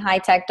amazing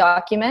high-tech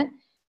document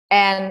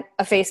and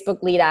a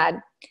Facebook lead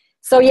ad.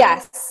 So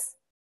yes,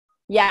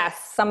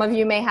 some of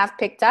you may have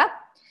picked up.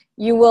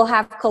 You will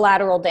have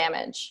collateral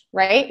damage,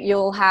 right?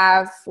 You'll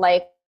have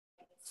like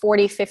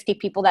 40, 50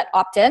 people that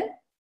opt in,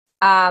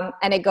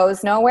 and it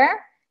goes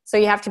nowhere. So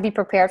you have to be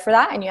prepared for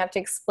that, and you have to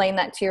explain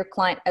that to your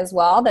client as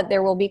well, that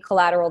there will be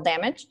collateral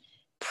damage.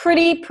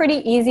 Pretty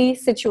easy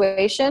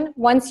situation.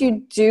 Once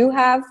you do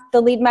have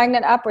the lead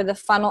magnet up or the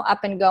funnel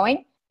up and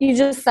going, you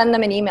just send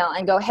them an email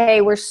and go,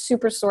 hey, we're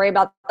super sorry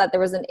about that.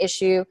 There was an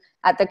issue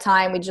at the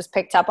time. We just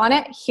picked up on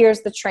it.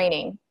 Here's the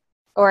training,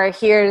 or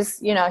here's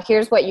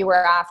what you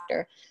were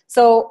after.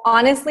 So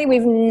honestly,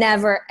 we've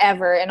never,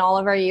 ever in all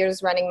of our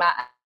years running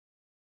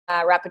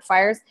rapid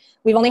fires,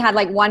 we've only had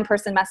like one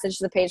person message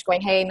the page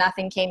going, hey,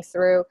 nothing came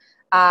through.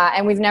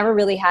 And we've never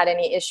really had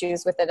any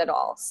issues with it at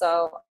all.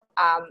 So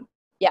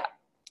yeah.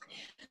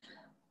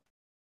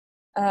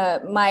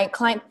 My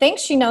client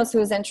thinks she knows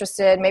who's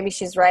interested. Maybe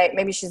she's right.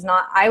 Maybe she's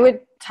not. I would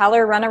tell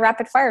her run a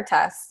rapid fire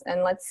test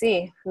and let's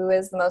see who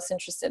is the most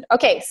interested.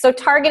 Okay. So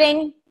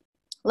targeting,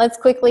 let's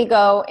quickly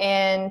go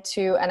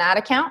into an ad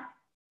account.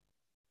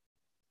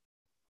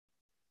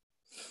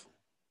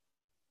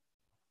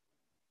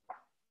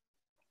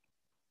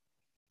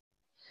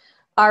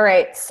 All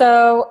right,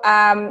 so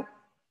I'm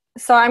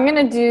going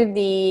to do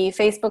the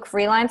Facebook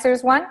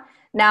freelancers one.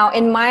 Now,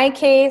 in my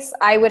case,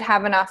 I would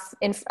have enough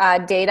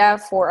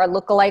data for a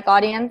lookalike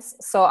audience.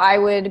 So I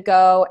would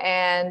go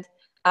and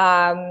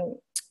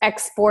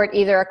export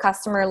either a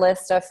customer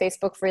list of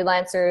Facebook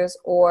freelancers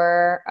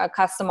or a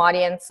custom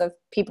audience of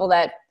people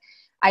that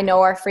I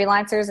know are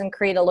freelancers and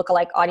create a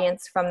lookalike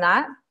audience from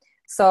that.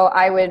 So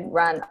I would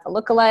run a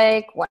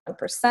lookalike,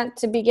 1%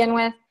 to begin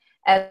with,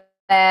 and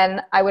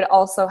then I would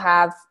also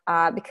have,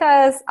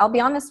 because I'll be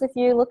honest with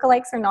you,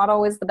 lookalikes are not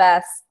always the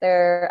best.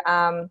 They're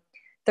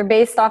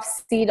based off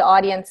seed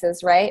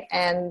audiences, right?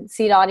 And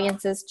seed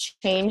audiences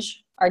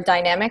change, are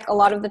dynamic a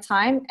lot of the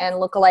time, and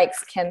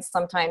lookalikes can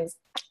sometimes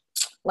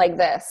like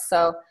this.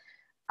 So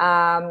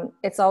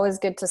it's always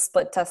good to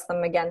split test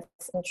them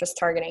against interest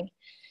targeting.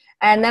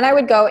 And then I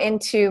would go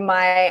into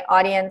my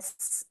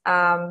audience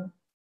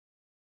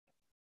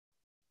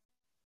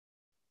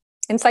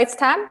insights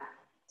tab.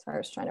 Sorry, I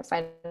was trying to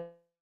find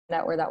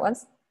out where that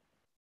was.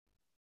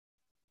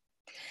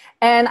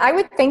 And I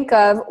would think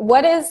of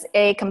what is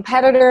a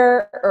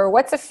competitor or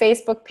what's a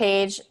Facebook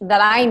page that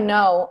I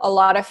know a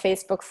lot of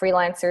Facebook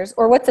freelancers,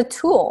 or what's a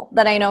tool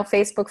that I know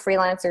Facebook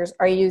freelancers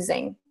are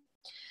using.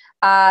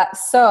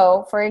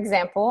 So for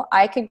example,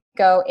 I could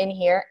go in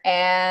here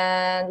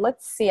and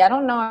let's see, I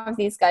don't know if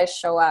these guys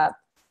show up.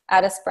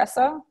 At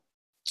Espresso?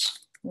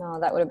 No,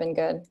 that would have been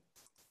good.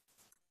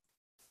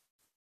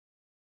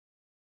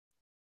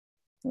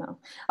 No.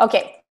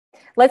 Okay.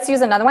 Let's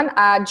use another one.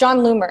 John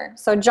Loomer.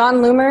 So John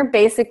Loomer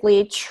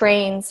basically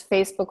trains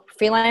Facebook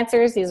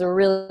freelancers. He's a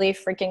really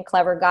freaking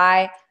clever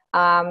guy.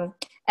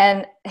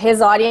 And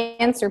his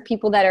audience, or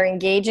people that are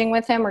engaging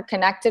with him or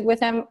connected with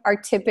him, are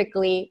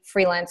typically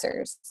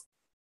freelancers.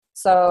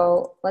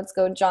 So let's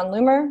go John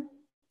Loomer.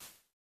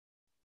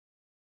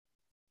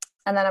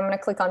 And then I'm going to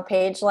click on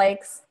page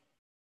likes.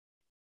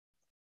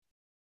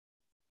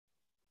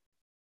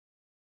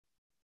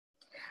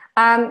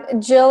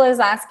 Jill is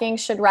asking,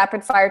 should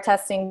rapid fire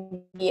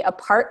testing be a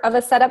part of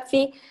a setup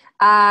fee?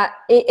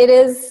 It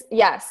is,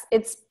 yes.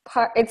 It's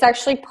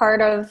actually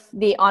part of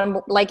the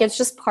it's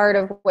just part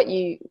of what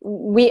we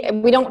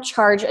don't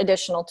charge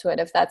additional to it,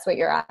 if that's what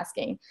you're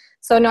asking.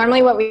 So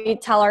normally what we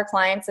tell our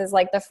clients is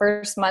like the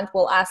first month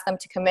we'll ask them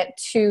to commit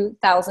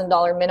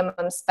 $2,000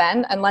 minimum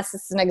spend, unless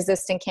it's an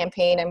existing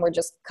campaign and we're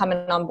just coming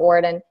on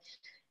board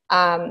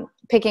and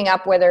picking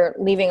up where they're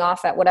leaving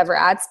off at whatever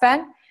ad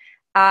spend.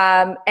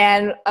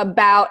 And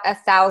about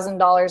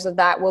 $1,000 of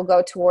that will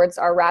go towards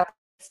our rapid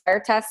fire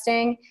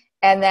testing.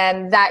 And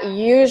then that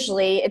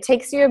usually, it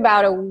takes you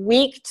about a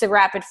week to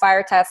rapid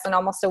fire test and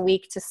almost a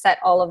week to set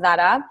all of that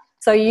up.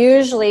 So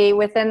usually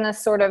within the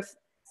sort of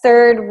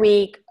third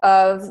week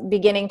of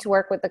beginning to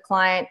work with the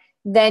client,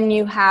 then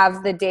you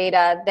have the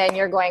data, then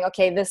you're going,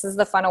 okay, this is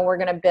the funnel we're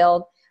going to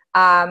build.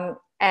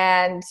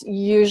 And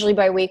usually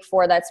by week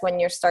 4, that's when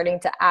you're starting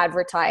to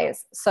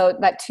advertise. So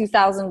that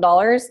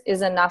 $2,000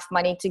 is enough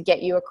money to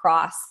get you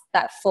across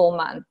that full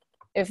month,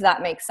 if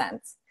that makes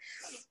sense.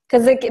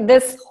 Because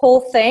this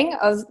whole thing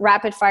of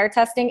rapid fire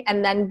testing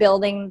and then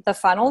building the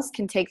funnels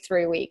can take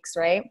 3 weeks,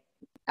 right?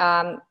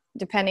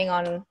 Depending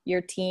on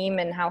your team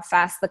and how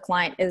fast the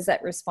client is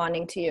at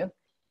responding to you.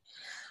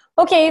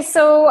 Okay,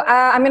 so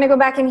I'm going to go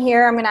back in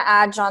here. I'm going to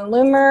add John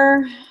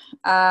Loomer.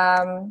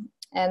 And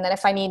then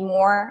if I need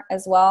more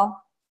as well,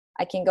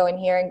 I can go in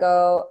here and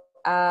go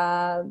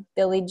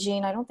Billie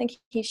Jean. I don't think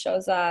he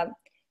shows up.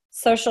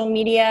 Social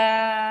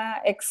Media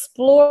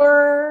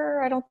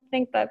Explorer. I don't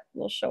think that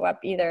will show up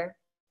either.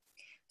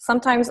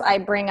 Sometimes I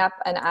bring up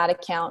an ad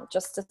account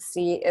just to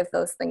see if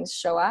those things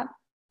show up.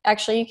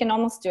 Actually, you can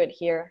almost do it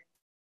here.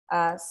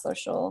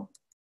 Social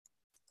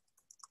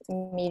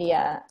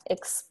Media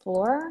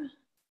Explorer.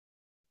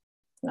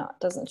 No, it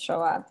doesn't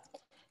show up.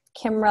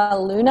 Kimra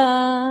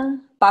Luna.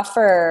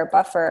 Buffer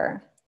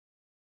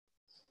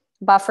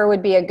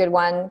would be a good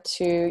one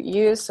to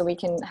use, so we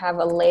can have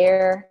a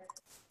layer.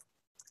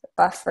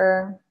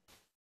 Buffer.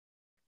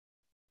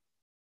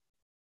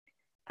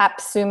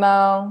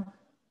 AppSumo.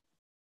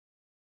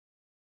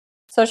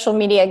 Social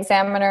Media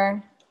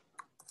Examiner.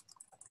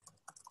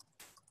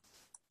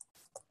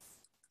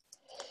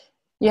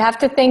 You have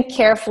to think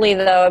carefully,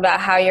 though, about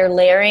how you're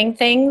layering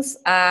things.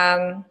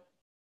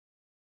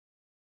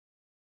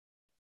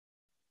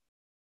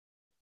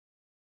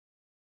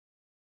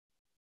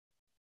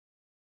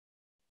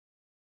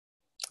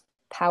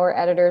 Power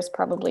Editor is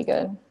probably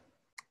good.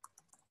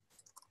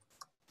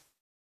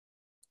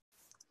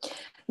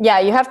 Yeah,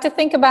 you have to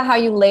think about how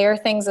you layer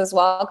things as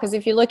well, because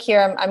if you look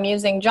here, I'm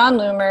using John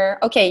Loomer.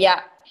 Okay,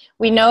 yeah,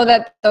 we know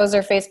that those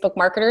are Facebook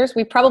marketers.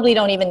 We probably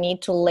don't even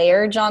need to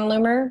layer John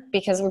Loomer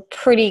because we're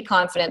pretty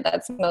confident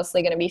that's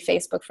mostly going to be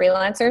Facebook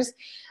freelancers.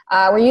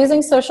 We're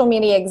using Social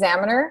Media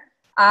Examiner.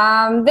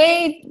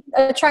 They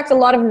attract a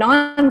lot of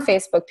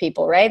non-Facebook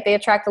people, right? They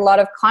attract a lot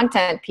of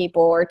content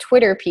people or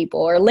Twitter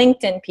people or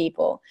LinkedIn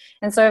people.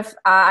 And so if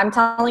I'm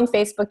telling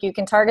Facebook you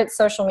can target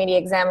Social Media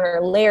Examiner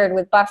layered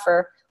with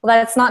Buffer, well,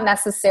 that's not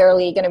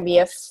necessarily going to be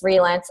a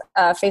freelance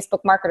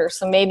Facebook marketer.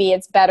 So maybe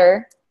it's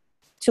better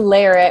to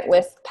layer it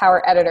with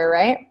Power Editor,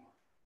 right?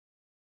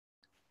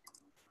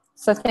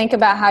 So think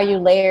about how you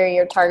layer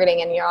your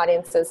targeting and your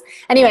audiences.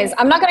 Anyways,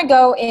 I'm not going to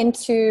go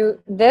into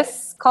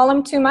this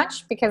column too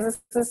much because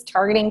this is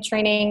targeting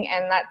training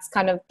and that's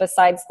kind of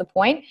besides the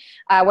point.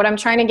 What I'm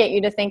trying to get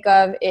you to think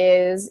of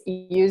is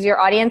use your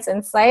audience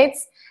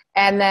insights.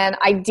 And then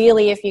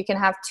ideally, if you can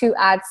have 2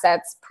 ad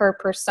sets per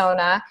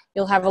persona,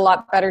 you'll have a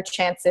lot better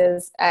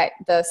chances at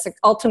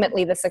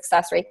ultimately the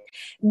success rate.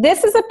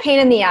 This is a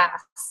pain in the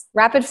ass.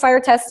 Rapid fire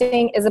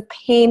testing is a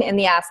pain in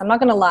the ass. I'm not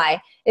going to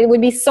lie. It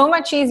would be so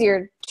much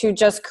easier to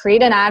just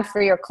create an ad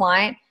for your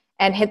client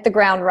and hit the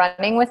ground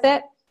running with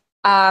it.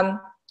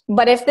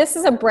 But if this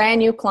is a brand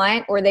new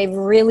client or they've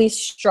really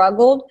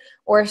struggled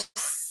or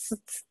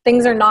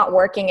things are not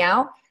working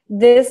out,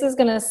 this is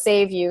going to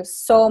save you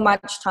so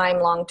much time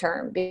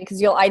long-term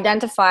because you'll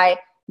identify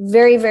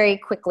very, very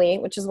quickly,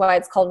 which is why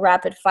it's called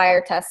rapid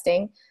fire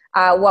testing,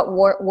 what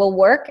will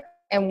work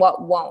and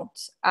what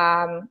won't.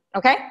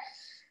 Okay?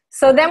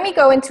 So then we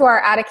go into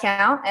our ad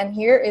account, and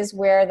here is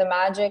where the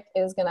magic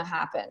is going to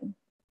happen.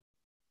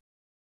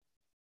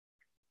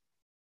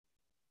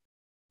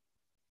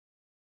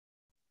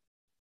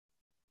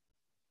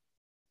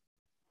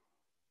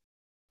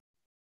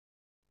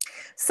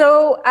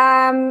 So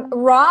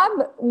Rob,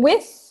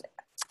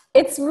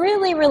 it's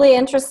really, really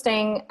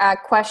interesting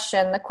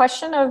question. The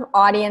question of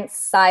audience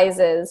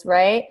sizes,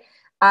 right?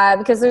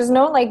 Because there's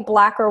no like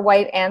black or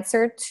white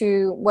answer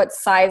to what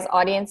size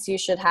audience you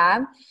should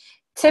have.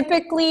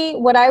 Typically,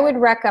 what I would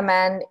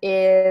recommend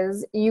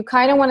is you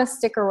kind of want to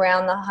stick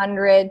around the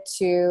 100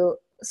 to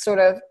sort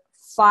of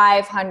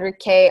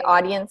 500K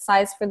audience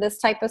size for this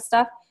type of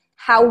stuff.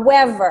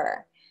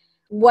 However,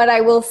 what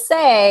I will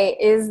say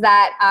is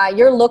that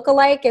your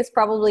lookalike is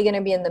probably going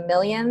to be in the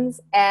millions,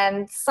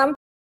 and some